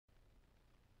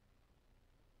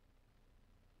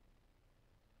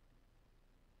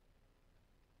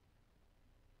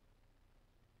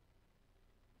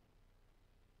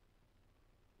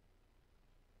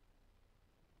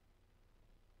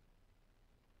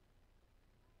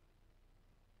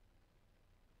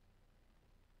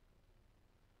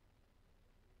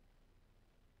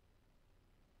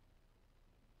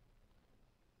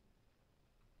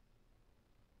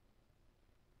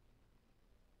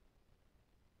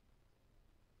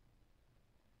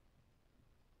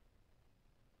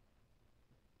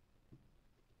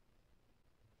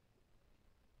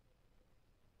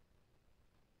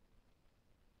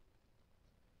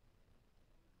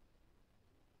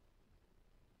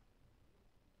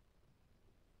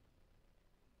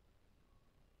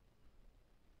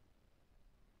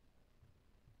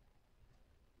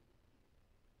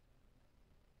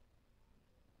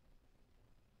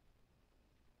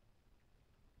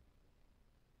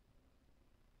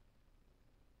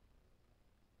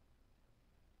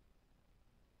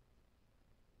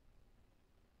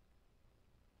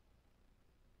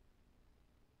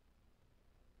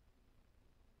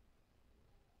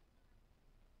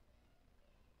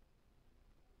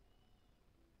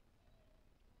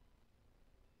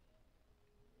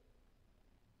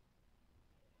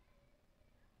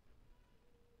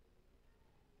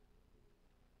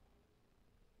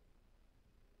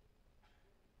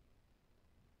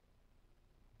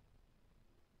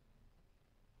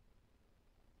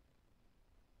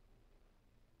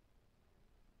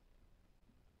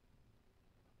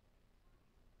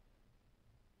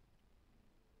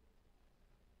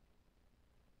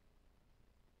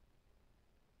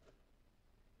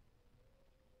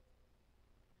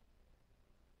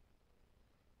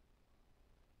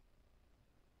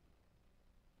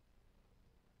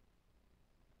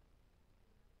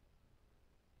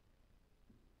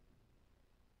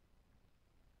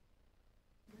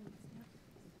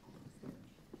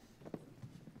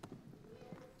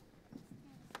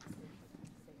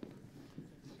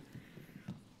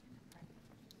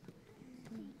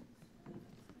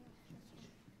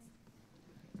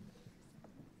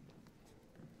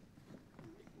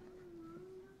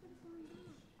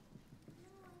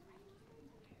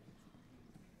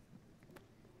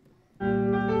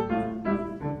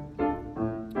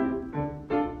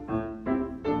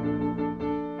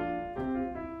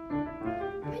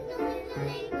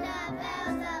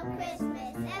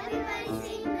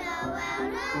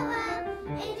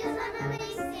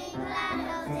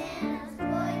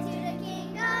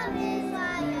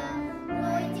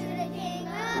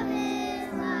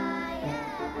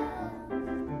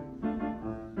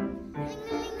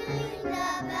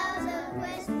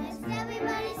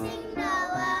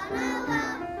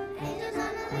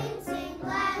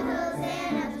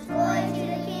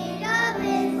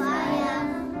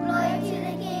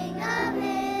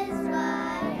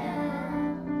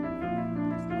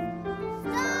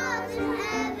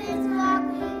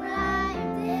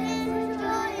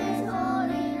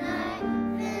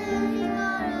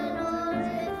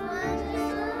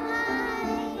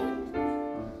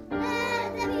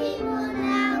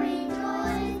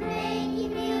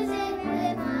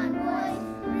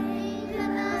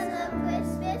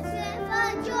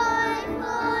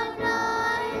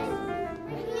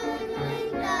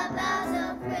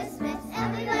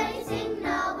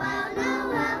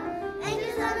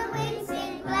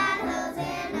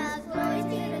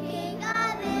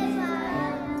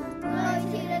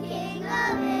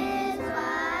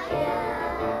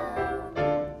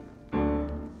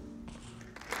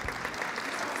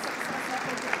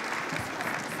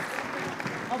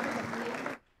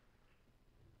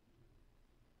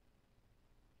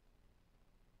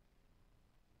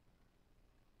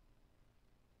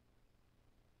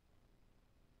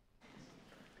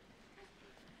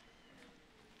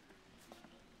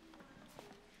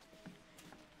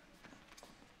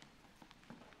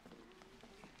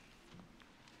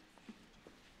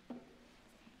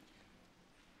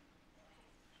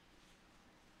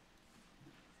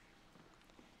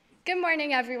Good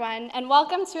morning, everyone, and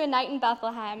welcome to A Night in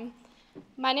Bethlehem.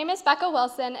 My name is Becca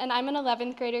Wilson, and I'm an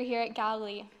 11th grader here at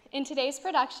Galilee. In today's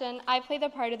production, I play the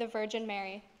part of the Virgin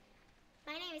Mary.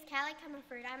 My name is Callie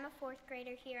Comerford. I'm a 4th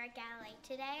grader here at Galilee.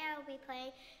 Today, I will be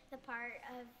playing the part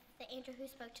of the angel who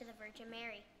spoke to the Virgin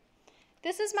Mary.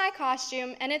 This is my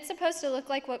costume, and it's supposed to look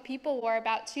like what people wore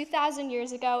about 2,000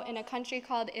 years ago in a country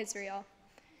called Israel.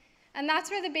 And that's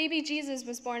where the baby Jesus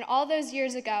was born all those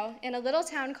years ago, in a little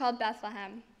town called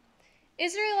Bethlehem.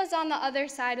 Israel is on the other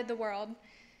side of the world,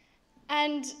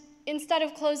 and instead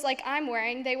of clothes like I'm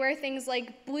wearing, they wear things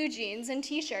like blue jeans and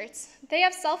t-shirts. They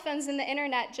have cell phones and the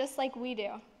internet just like we do.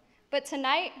 But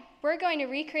tonight, we're going to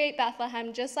recreate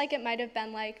Bethlehem just like it might have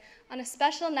been like on a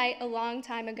special night a long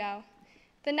time ago.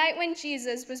 The night when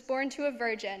Jesus was born to a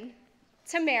virgin,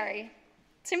 to Mary,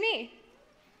 to me.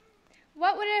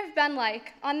 What would it have been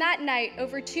like on that night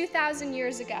over 2,000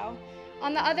 years ago,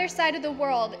 on the other side of the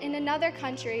world, in another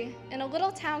country, in a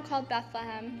little town called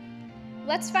Bethlehem?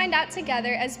 Let's find out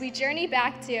together as we journey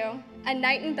back to A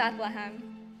Night in Bethlehem.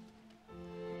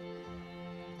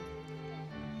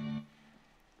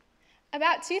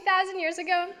 About 2,000 years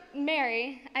ago,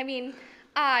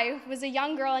 I was a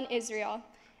young girl in Israel,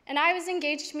 and I was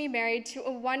engaged to be married to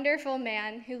a wonderful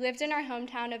man who lived in our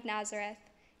hometown of Nazareth.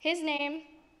 His name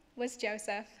was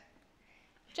Joseph.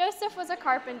 Joseph was a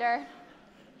carpenter.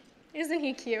 Isn't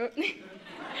he cute?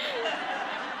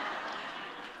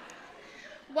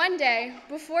 One day,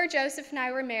 before Joseph and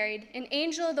I were married, an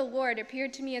angel of the Lord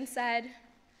appeared to me and said,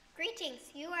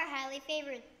 "Greetings, you are highly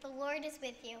favored. The Lord is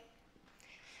with you."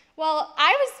 Well,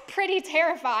 I was pretty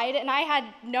terrified, and I had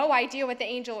no idea what the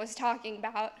angel was talking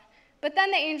about. But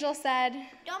then the angel said,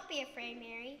 "Don't be afraid,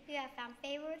 Mary. You have found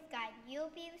favor with God. You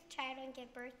will be with child and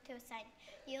give birth to a son.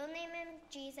 You will name him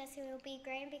Jesus, who will be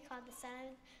great and be called the Son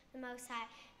of the Most High.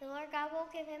 The Lord God will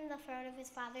give him the throne of his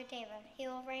father David. He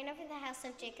will reign over the house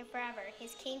of Jacob forever.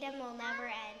 His kingdom will never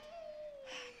end."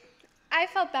 I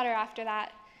felt better after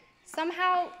that.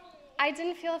 Somehow, I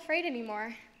didn't feel afraid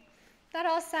anymore. That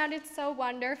all sounded so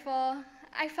wonderful.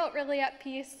 I felt really at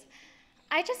peace.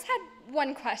 I just had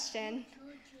one question.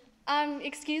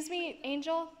 Excuse me,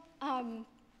 angel,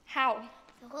 how?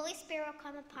 The Holy Spirit will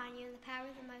come upon you, and the power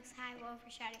of the Most High will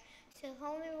overshadow you. So the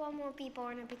Holy One will be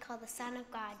born and be called the Son of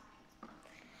God.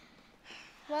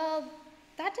 Well,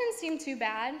 that didn't seem too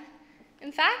bad.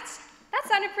 In fact, that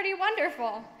sounded pretty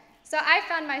wonderful. So I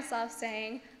found myself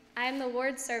saying, "I am the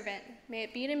Lord's servant. May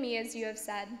it be to me as you have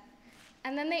said."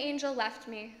 And then the angel left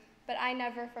me, but I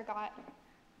never forgot.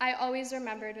 I always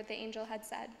remembered what the angel had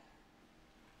said.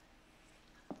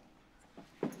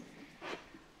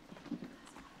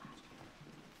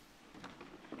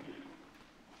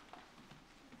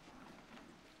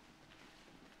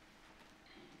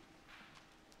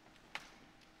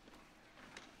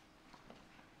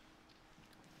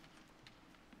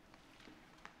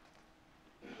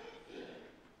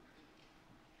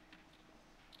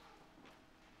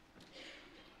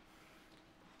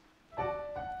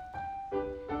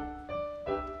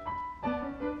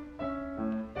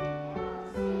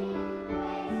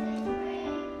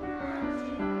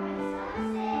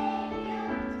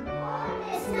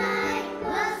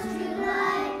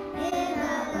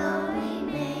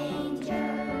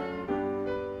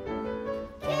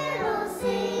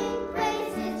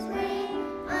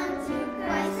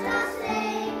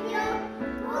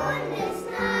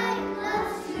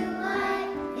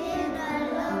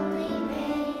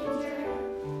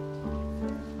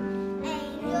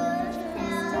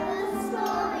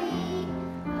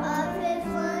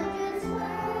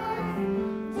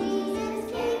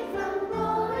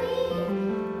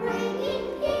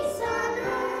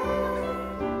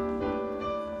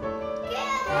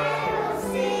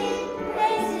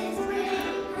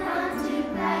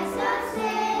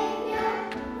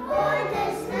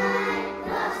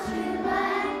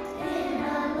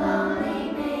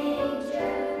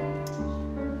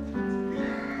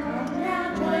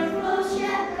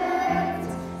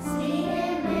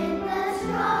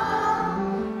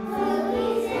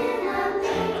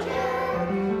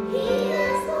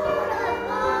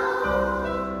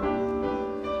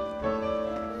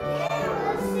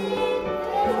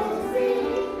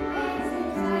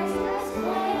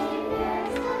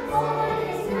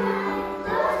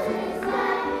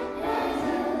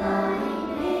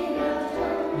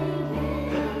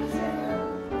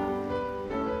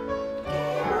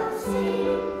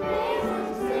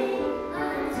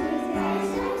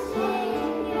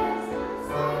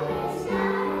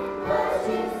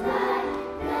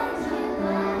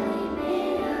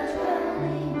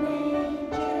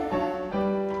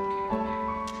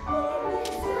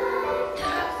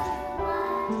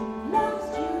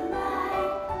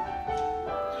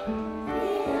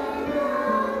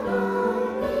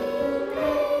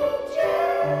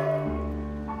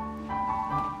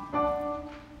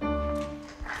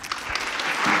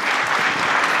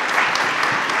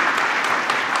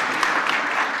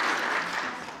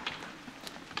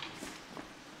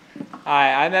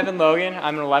 Hi, I'm Evan Logan.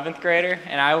 I'm an 11th grader,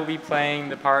 and I will be playing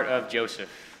the part of Joseph.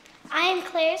 I am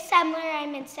Claire Semler.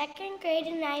 I'm in 2nd grade,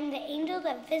 and I'm the angel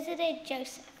that visited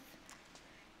Joseph.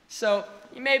 So,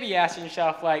 you may be asking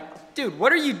yourself, like, dude,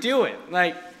 what are you doing?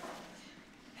 Like,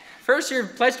 first you're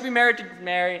pledged to be married to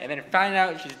Mary, and then find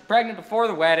out she's pregnant before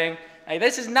the wedding. Like,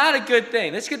 this is not a good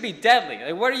thing. This could be deadly.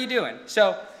 Like, what are you doing?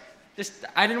 So,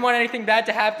 I didn't want anything bad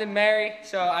to happen to Mary,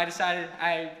 so I decided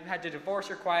I had to divorce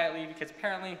her quietly, because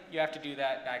apparently you have to do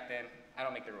that back then. I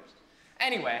don't make the rules.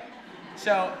 Anyway,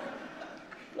 so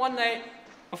one night,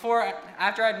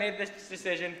 after I'd made this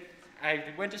decision, I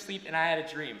went to sleep and I had a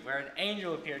dream where an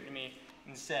angel appeared to me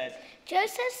and said,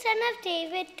 Joseph, son of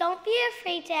David, don't be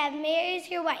afraid to have Mary as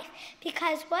your wife,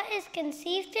 because what is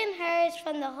conceived in her is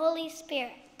from the Holy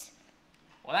Spirit.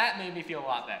 Well, that made me feel a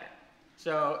lot better.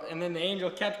 So, and then the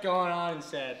angel kept going on and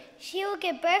said, She will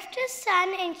give birth to a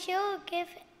son, and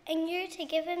you're to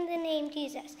give him the name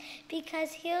Jesus,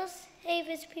 because he'll save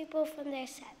his people from their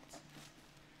sins.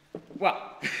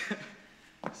 Well,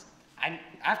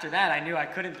 after that, I knew I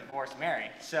couldn't divorce Mary.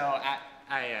 So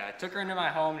I took her into my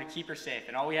home to keep her safe,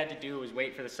 and all we had to do was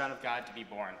wait for the Son of God to be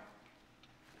born.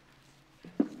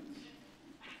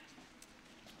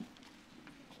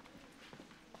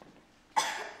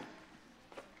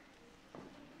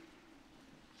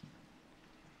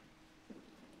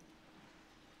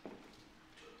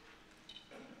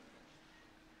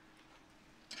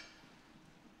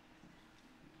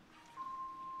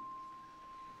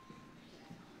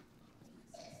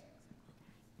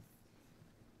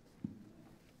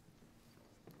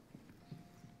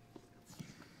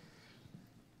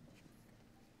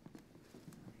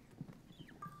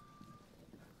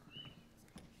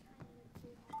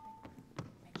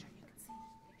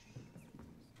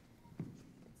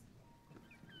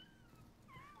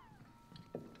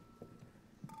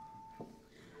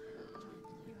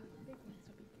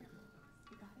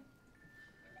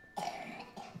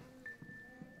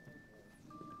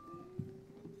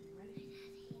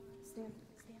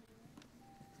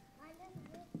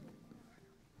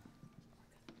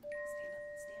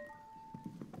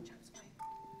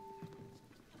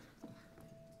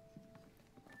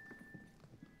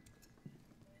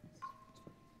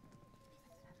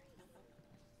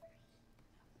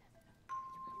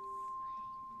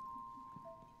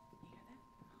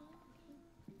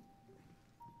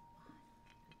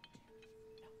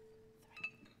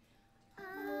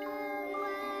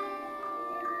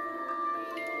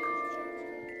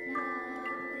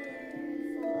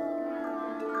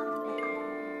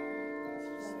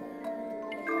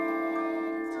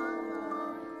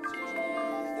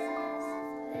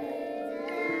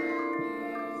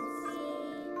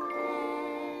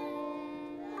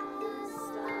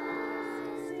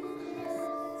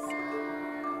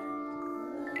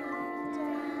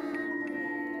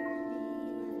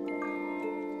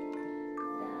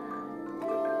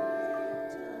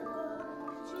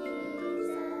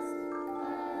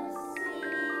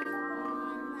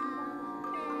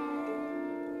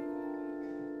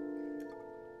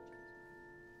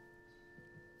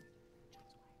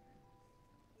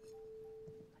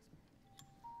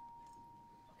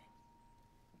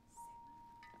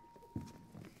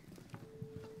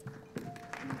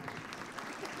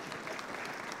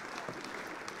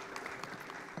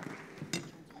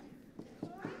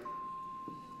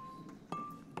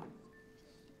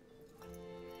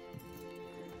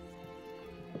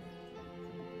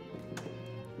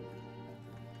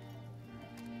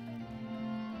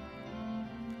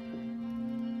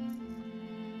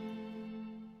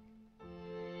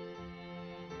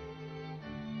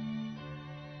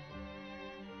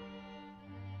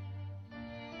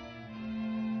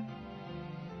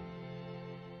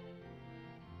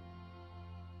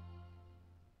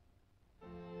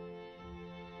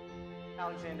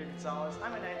 Alexander Gonzalez.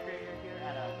 I'm a 9th grader here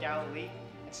at Galilee.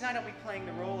 And tonight I'll be playing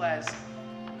the role as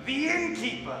the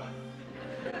innkeeper.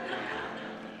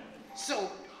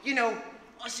 So, you know,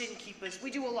 us innkeepers,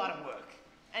 we do a lot of work.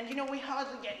 And, you know, we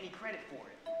hardly get any credit for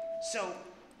it. So,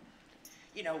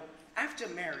 you know, after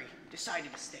Mary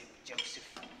decided to stay with Joseph,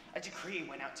 a decree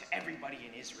went out to everybody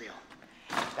in Israel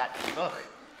that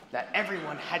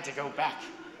everyone had to go back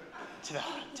to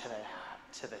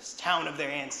this town of their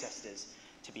ancestors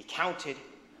to be counted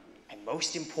and,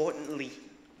 most importantly,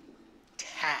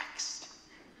 taxed.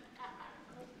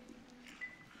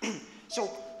 So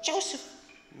Joseph,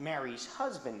 Mary's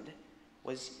husband,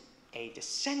 was a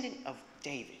descendant of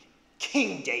David,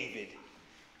 King David.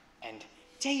 And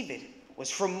David was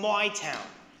from my town,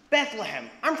 Bethlehem.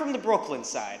 I'm from the Brooklyn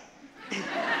side.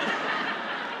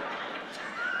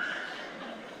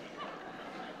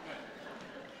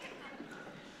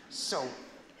 So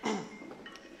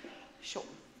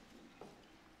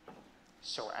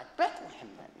So at Bethlehem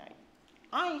that night,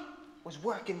 I was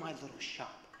working my little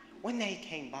shop when they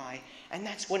came by, and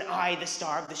that's when I, the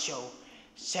star of the show,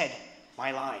 said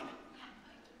my line.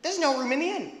 There's no room in the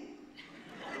inn.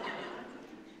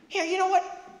 Here, you know what?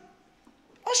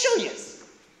 I'll show you.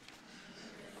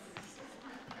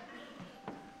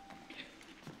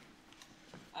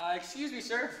 Excuse me,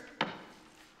 sir.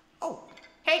 Oh,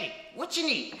 hey, what you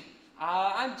need?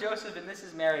 I'm Joseph, and this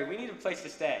is Mary. We need a place to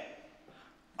stay.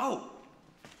 Oh,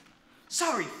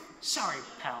 sorry,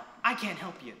 pal. I can't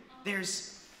help you.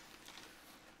 There's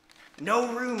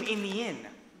no room in the inn.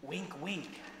 Wink,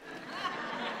 wink.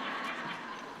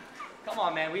 Come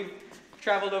on, man. We've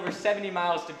traveled over 70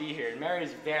 miles to be here, and Mary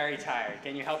is very tired.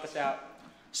 Can you help us out?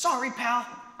 Sorry, pal.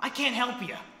 I can't help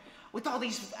you. With all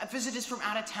these visitors from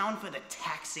out of town for the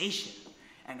taxation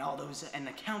and all those, and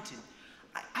accountant,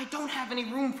 I don't have any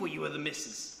room for you or the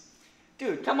missus.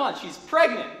 Dude, come on. She's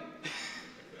pregnant.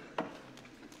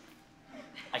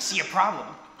 I see a problem.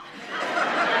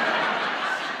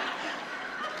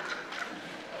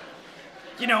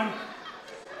 You know,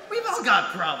 we've all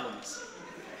got problems.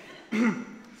 Don't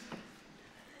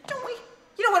we?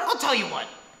 You know what? I'll tell you what.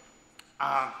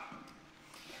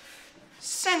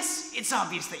 Since it's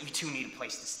obvious that you two need a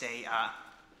place to stay,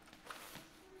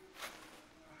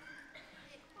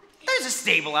 there's a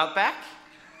stable out back.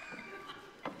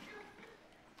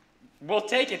 We'll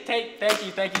take it.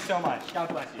 Thank you so much. God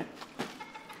bless you.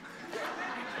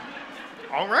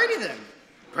 Alrighty then.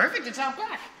 Perfect, it's out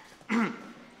back.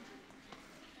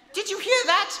 Did you hear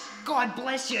that? God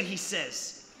bless you, he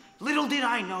says. Little did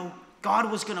I know God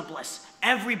was gonna bless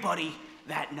everybody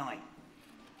that night.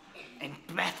 In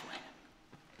Bethlehem,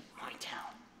 my town.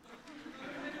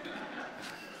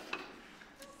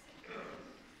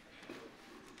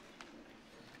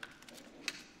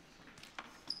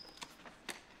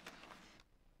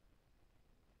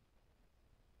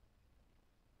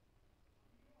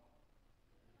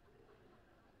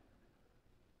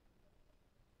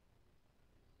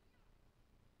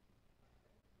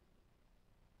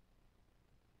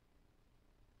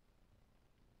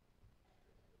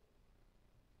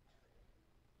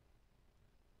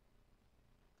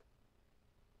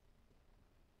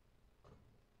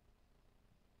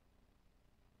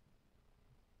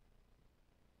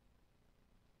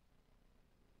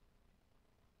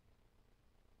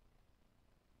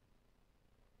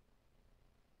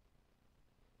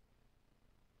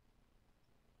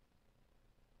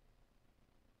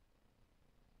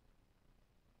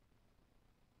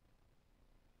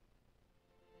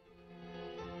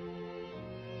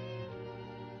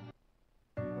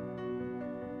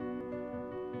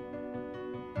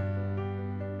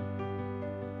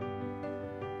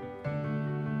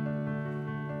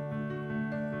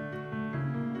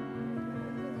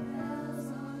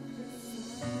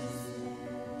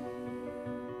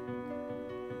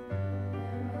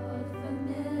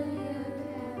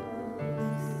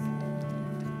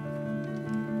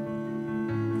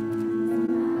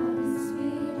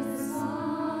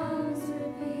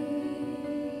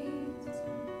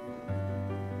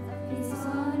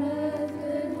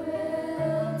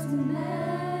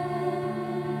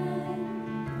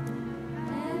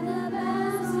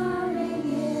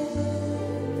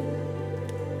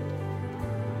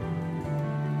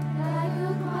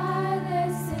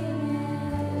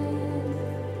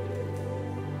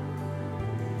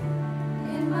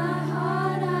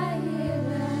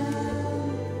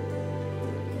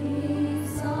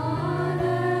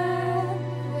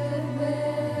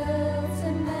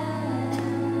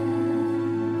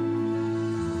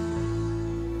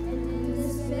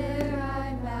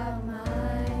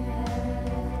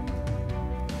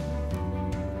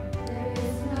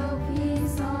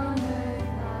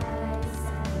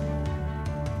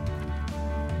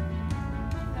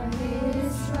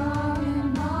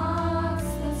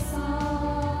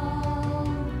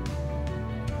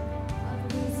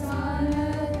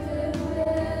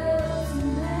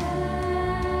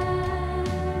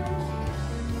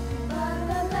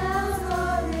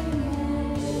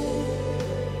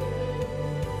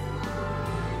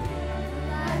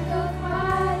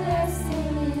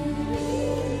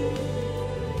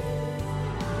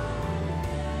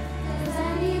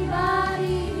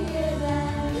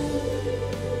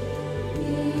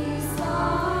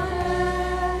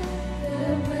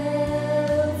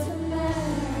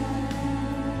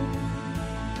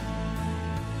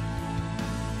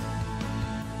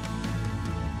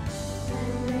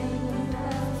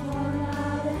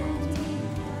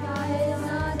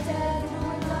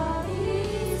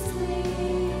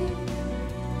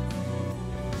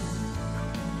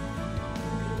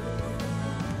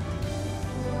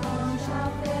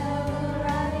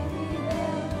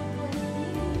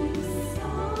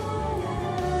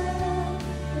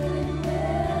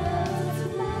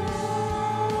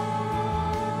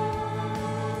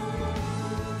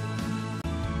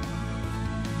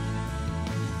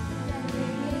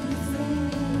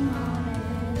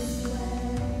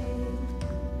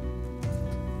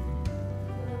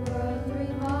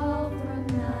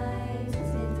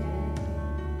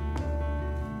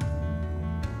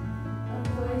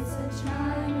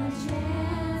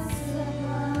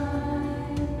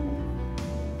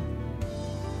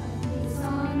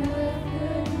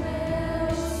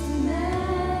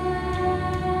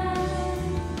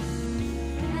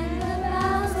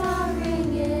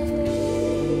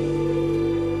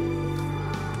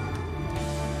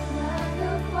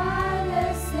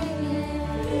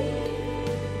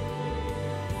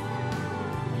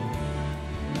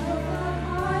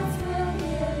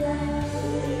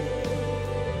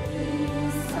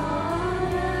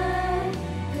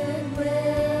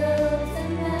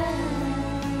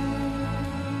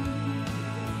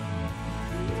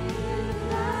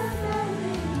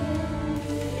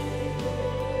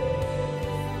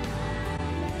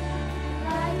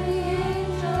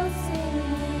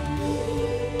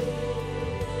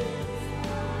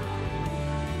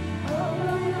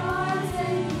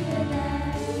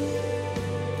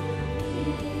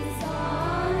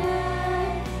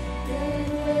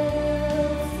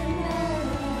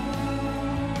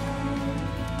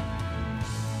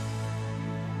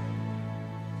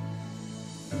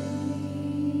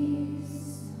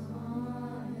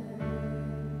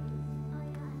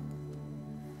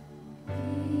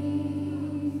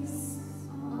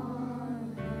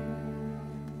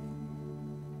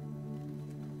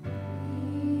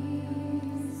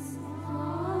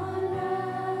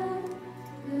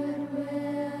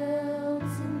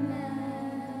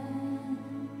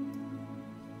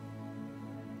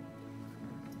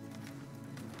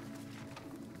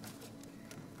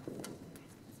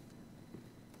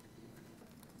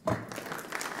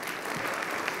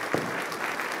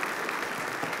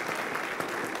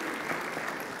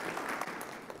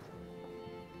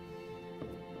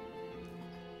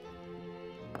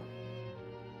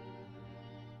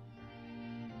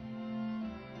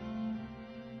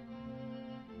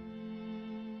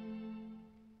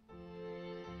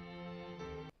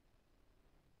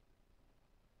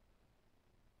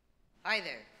 Hi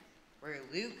there. We're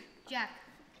Luke, Jack.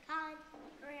 Todd.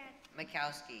 Rand.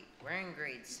 Mikowski. We're in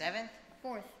grade 7th.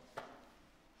 4th.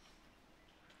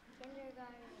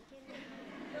 Kindergarten.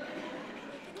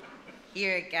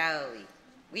 Here at Galilee,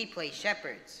 we play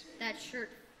shepherds That's short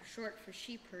for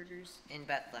sheep herders. in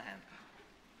Bethlehem.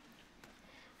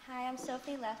 Hi, I'm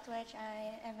Sophie Leftwich.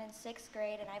 I am in 6th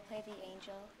grade and I play the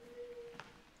angel.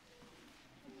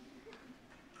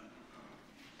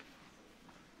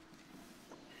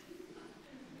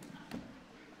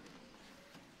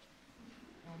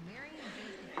 While Mary and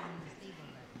Joseph were in the stable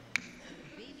that night,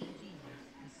 the baby Jesus,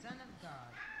 the Son of God,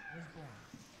 was born.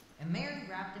 And Mary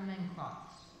wrapped him in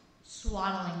cloths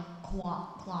Swaddling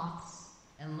cloths.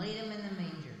 and laid him in the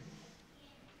manger.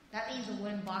 That means a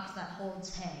wooden box that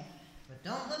holds hay. But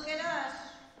don't look at us.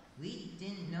 We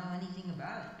didn't know anything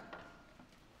about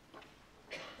it.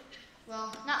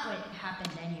 Well, not when it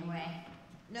happened anyway.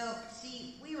 No,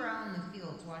 see, we were out in the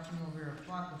fields watching over a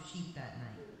flock of sheep that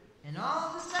night. And all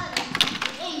of a sudden,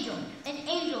 An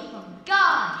angel from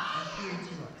God, appeared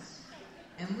to us.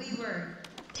 And we were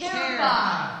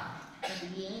terrified. But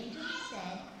the angel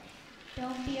said,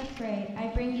 Don't be afraid. I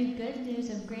bring you good news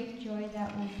of great joy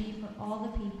that will be for all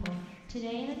the people.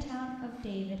 Today in the town of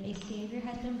David, a Savior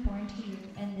has been born to you,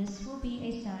 and this will be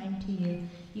a sign to you.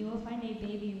 You will find a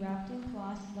baby wrapped in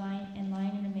cloths lying in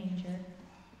a manger.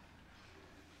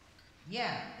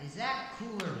 Yeah, is that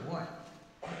cool or what?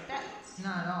 But that's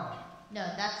not all. No,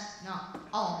 that's not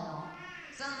all in all.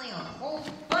 Suddenly a whole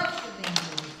bunch of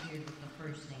angels appeared with the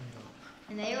first angel.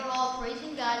 And they were all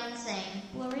praising God and saying,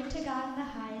 Glory to God in the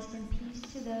highest, and peace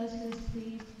to those who is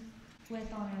pleased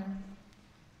with on earth.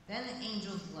 Then the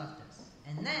angels left us.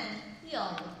 And then, we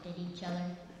all looked at each other.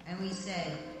 and we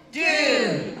said,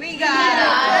 Dude, we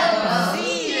gotta go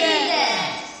see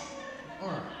this!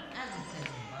 or as it says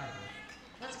in the Bible,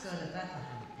 let's go to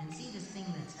Bethlehem and see this thing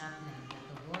that's happening that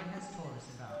the Lord has told us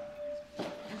about.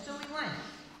 And so we went,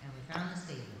 and we found the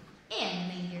stable, And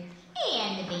the manger.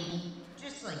 And the baby.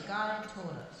 just like God had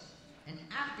told us. And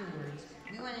afterwards,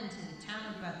 we went into the town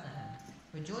of Bethlehem,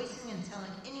 rejoicing and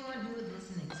telling anyone who would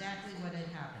listen exactly what had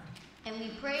happened. And we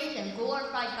praised and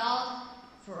glorified God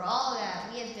for all that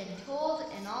we have been told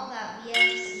and all that we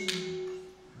have seen.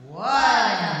 What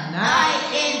a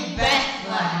night in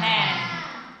Bethlehem!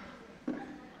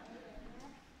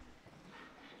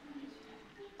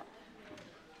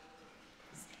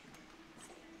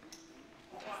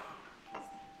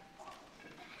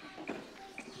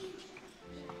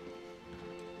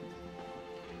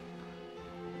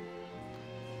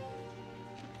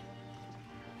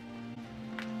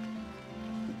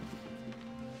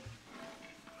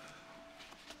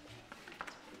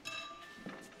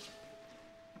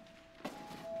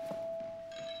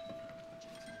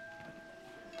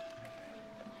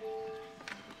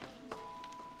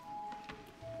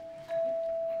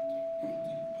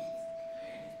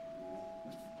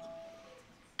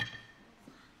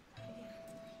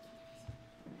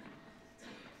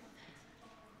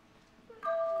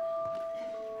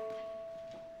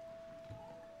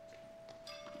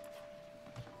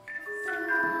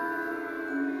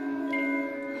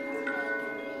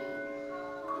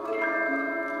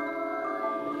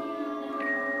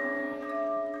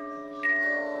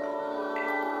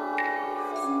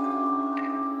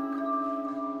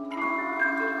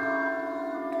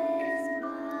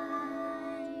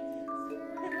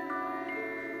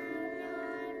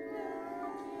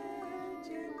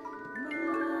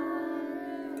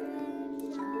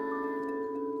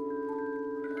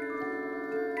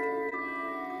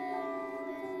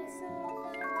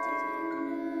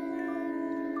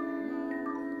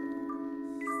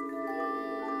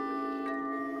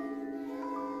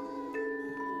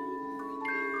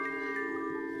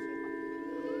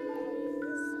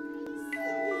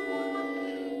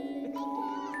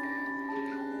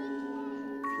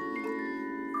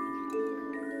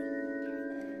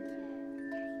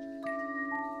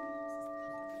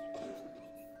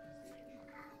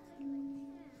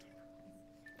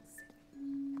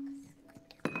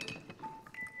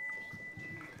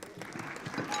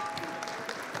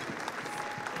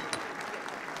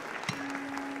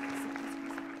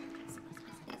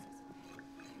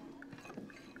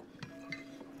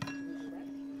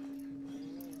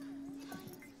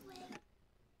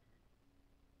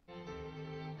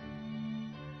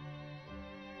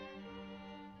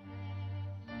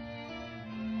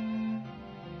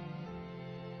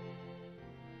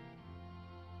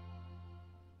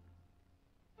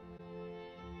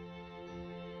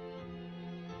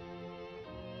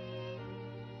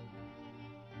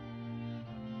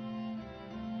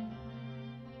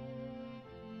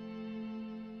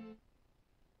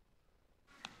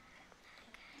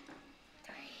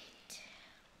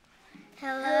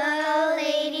 Hello,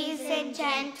 ladies and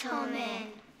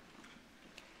gentlemen.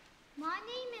 My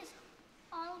name is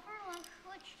Oliver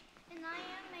Lunkowicz, and I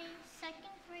am a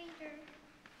second grader,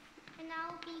 and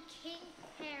I'll be King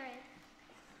Herod.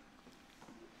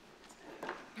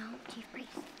 No, Chief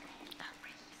Priest.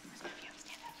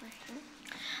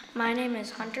 My name is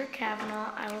Hunter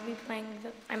Kavanaugh.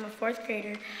 I'm a fourth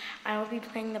grader. I will be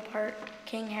playing the part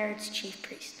King Herod's chief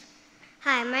priest.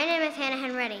 Hi, my name is Hannah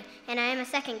Henready, and I am a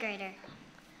second grader.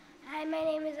 Hi, my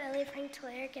name is Ellie Frank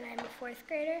Tularic, and I'm a fourth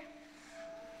grader.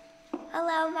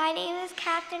 Hello, my name is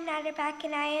Captain Natterback,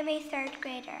 and I am a third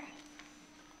grader.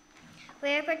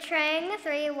 We are portraying the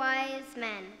three wise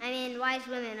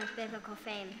women of biblical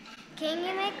fame.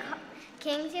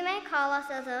 Kings you may call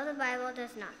us, although the Bible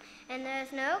does not, and there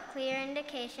is no clear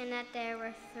indication that there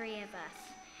were three of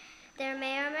us. There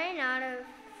may or may not have,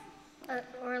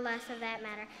 or less of that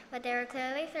matter, but there were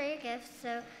clearly three gifts,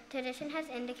 so tradition has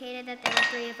indicated that there were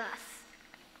three of us.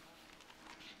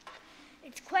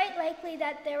 It's quite likely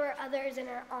that there were others in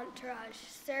our entourage.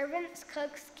 Servants,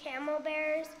 cooks, camel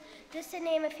bearers, just to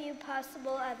name a few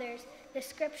possible others. The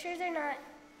scriptures are not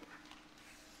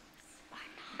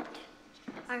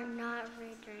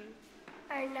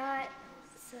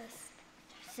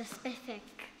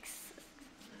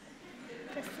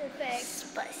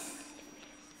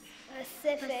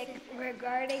specific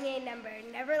regarding a number.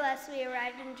 Nevertheless, we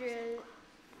arrived in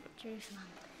Jerusalem,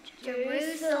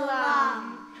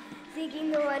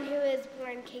 seeking the one who is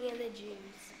born King of the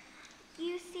Jews.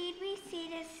 We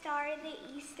seen a star in the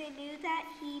east and knew that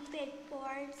he'd been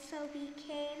born, so we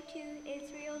came to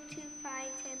Israel to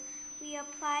find him. We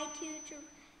applied to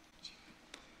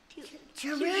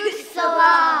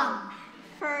Jerusalem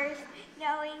first,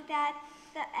 knowing that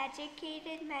the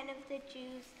educated men of the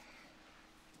Jews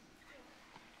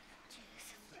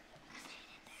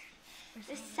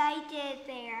decided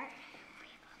there.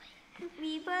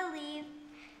 We believe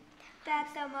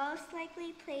that the most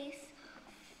likely place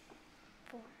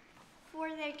for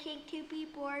their king to be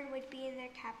born would be in their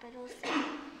capital city.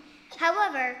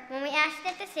 However, when we asked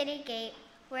at the city gate,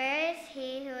 "Where is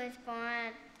he who is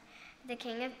born the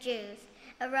King of Jews?"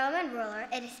 a Roman ruler,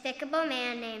 a despicable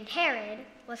man named Herod,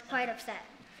 was quite upset.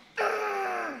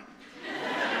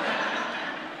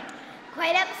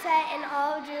 Quite upset, and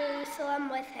all of Jerusalem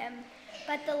with him.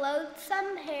 But the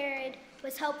loathsome Herod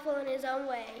was helpful in his own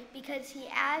way, because he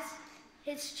asked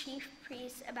his chief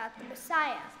priests about the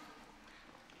Messiah.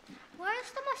 Where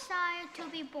is the Messiah to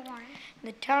be born? In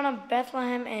the town of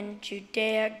Bethlehem in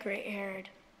Judea, Great Herod.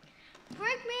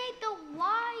 Bring me the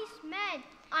wise men.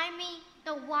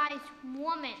 The wise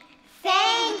woman.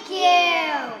 Thank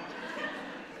you!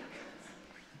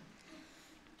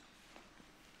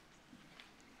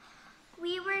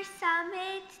 We were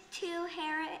summoned to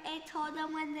Herod and told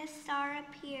him when the star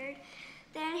appeared.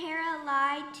 Then Herod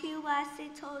lied to us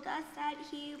and told us that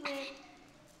he would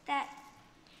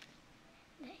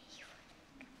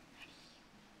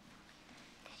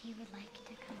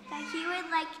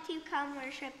like to come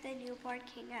worship the newborn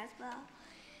king as well.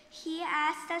 He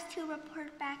asked us to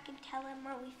report back and tell him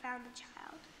where we found the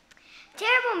child.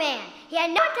 Terrible man! He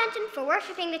had no intention for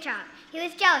worshiping the child. He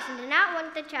was jealous and did not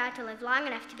want the child to live long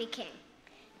enough to be king.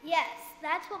 Yes,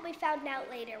 that's what we found out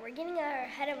later. We're getting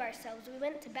ahead of ourselves. We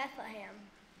went to Bethlehem.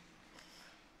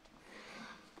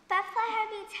 Bethlehem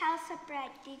means house of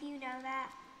bread. Did you know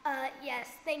that?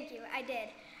 Yes, thank you. I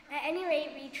did. At any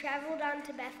rate, we traveled on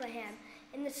to Bethlehem,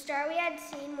 and the star we had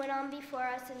seen went on before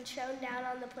us and shone down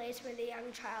on the place where the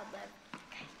young child lived.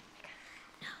 Okay.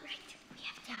 No, right. We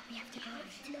have to go.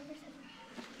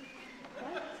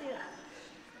 What?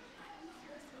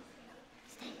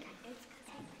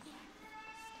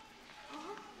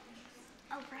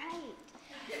 Oh, right.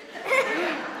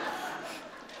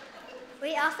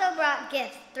 We also brought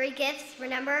gifts. 3 gifts,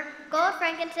 remember? Gold,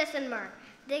 frankincense, and myrrh.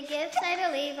 The gifts, I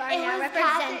believe, are now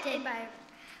represented by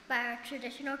our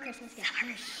traditional Christmas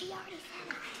gifts. She already said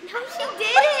that. No, she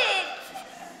didn't!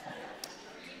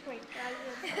 Wait,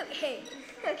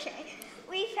 Okay.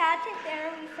 We found him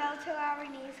there and we fell to our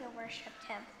knees and worshipped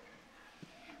him.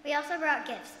 We also brought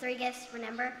gifts. 3 gifts,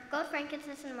 remember? Gold,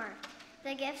 frankincense, and myrrh.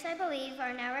 The gifts, I believe,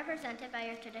 are now represented by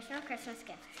your traditional Christmas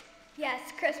gifts.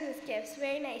 Yes, Christmas gifts.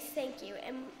 Very nice, thank you.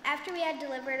 And after we had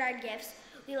delivered our gifts,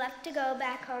 we left to go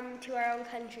back home to our own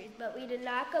countries, but we did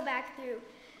not go back through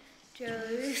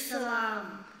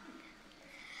Jerusalem.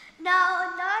 No,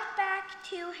 not back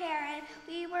to Herod.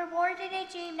 We were warned in a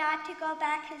dream not to go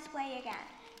back his way again.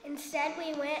 Instead,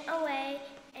 we went away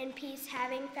in peace,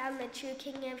 having found the true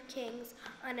King of Kings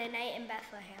on a night in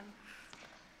Bethlehem.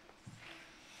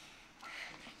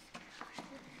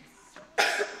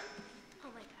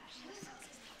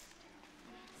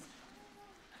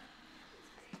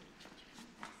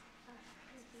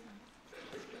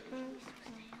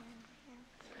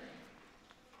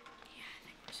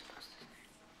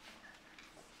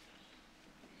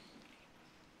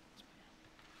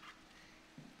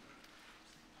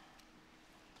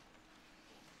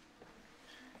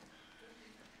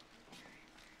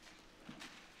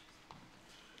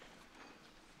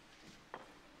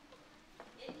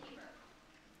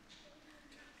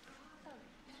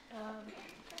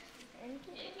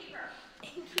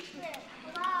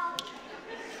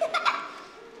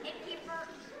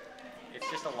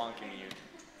 spelunking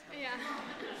you. Yeah.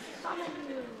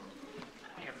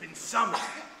 I have been summoned.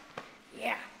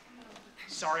 Yeah.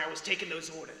 Sorry I was taking those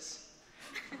orders.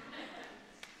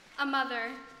 A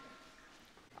mother.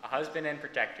 A husband and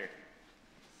protector.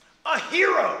 A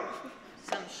hero!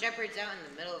 Some shepherds out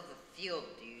in the middle of the field,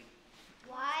 dude.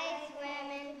 Wise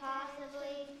women,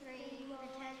 possibly three,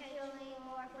 potentially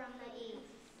more from the east.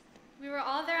 We were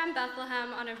all there in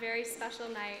Bethlehem on a very special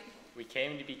night. We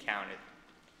came to be counted.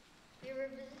 We were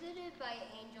visited by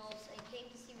angels and came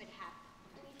to see what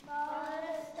happened. We followed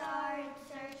a star and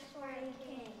searched for a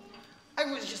king.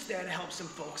 I was just there to help some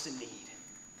folks in need.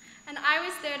 And I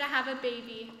was there to have a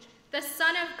baby, the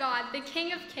Son of God, the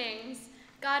King of Kings.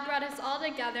 God brought us all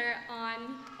together on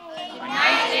a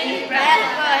night in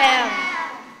Bethlehem.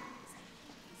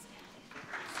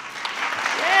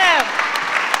 Yeah.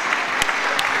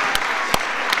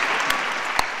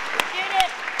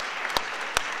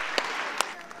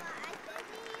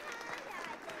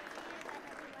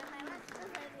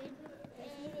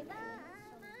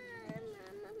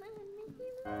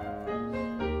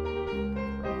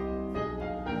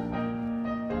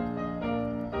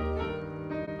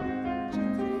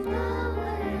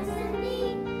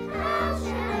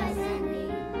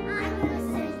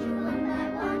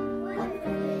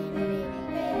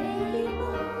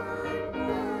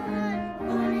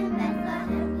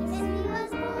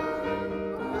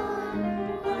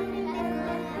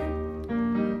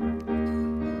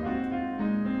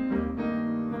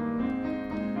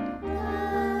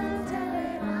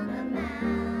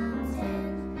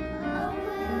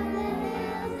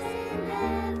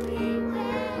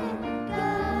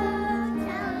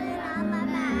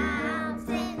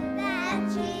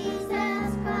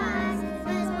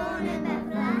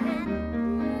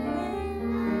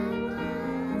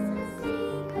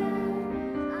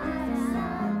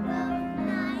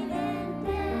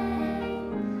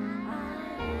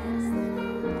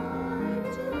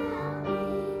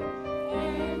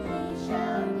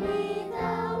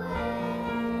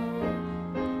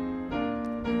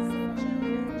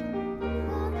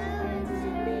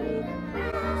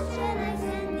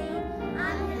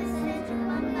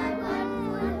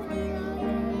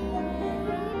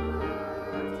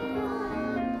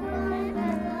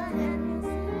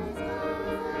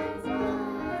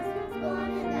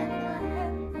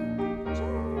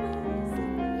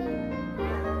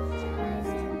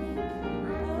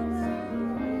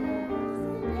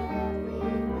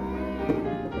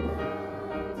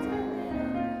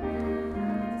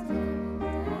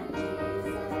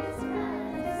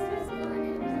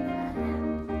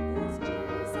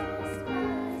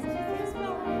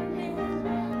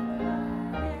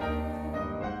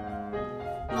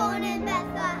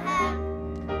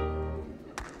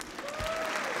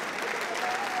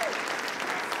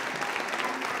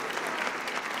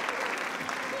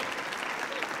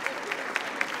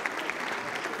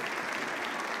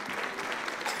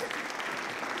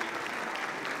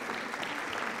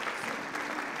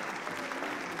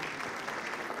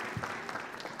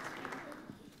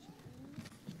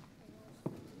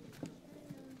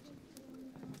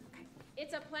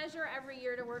 It's a pleasure every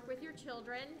year to work with your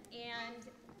children, and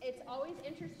it's always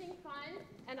interesting, fun,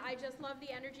 and I just love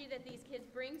the energy that these kids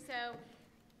bring. So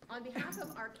on behalf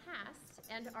of our cast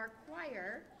and our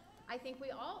choir, I think we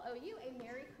all owe you a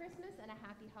Merry Christmas and a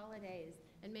Happy Holidays.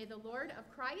 And may the Lord of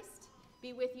Christ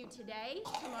be with you today,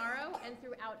 tomorrow, and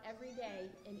throughout every day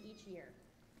in each year.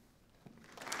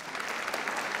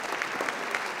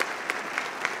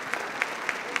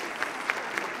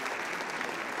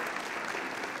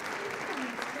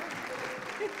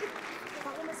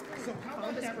 So how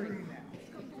about that room?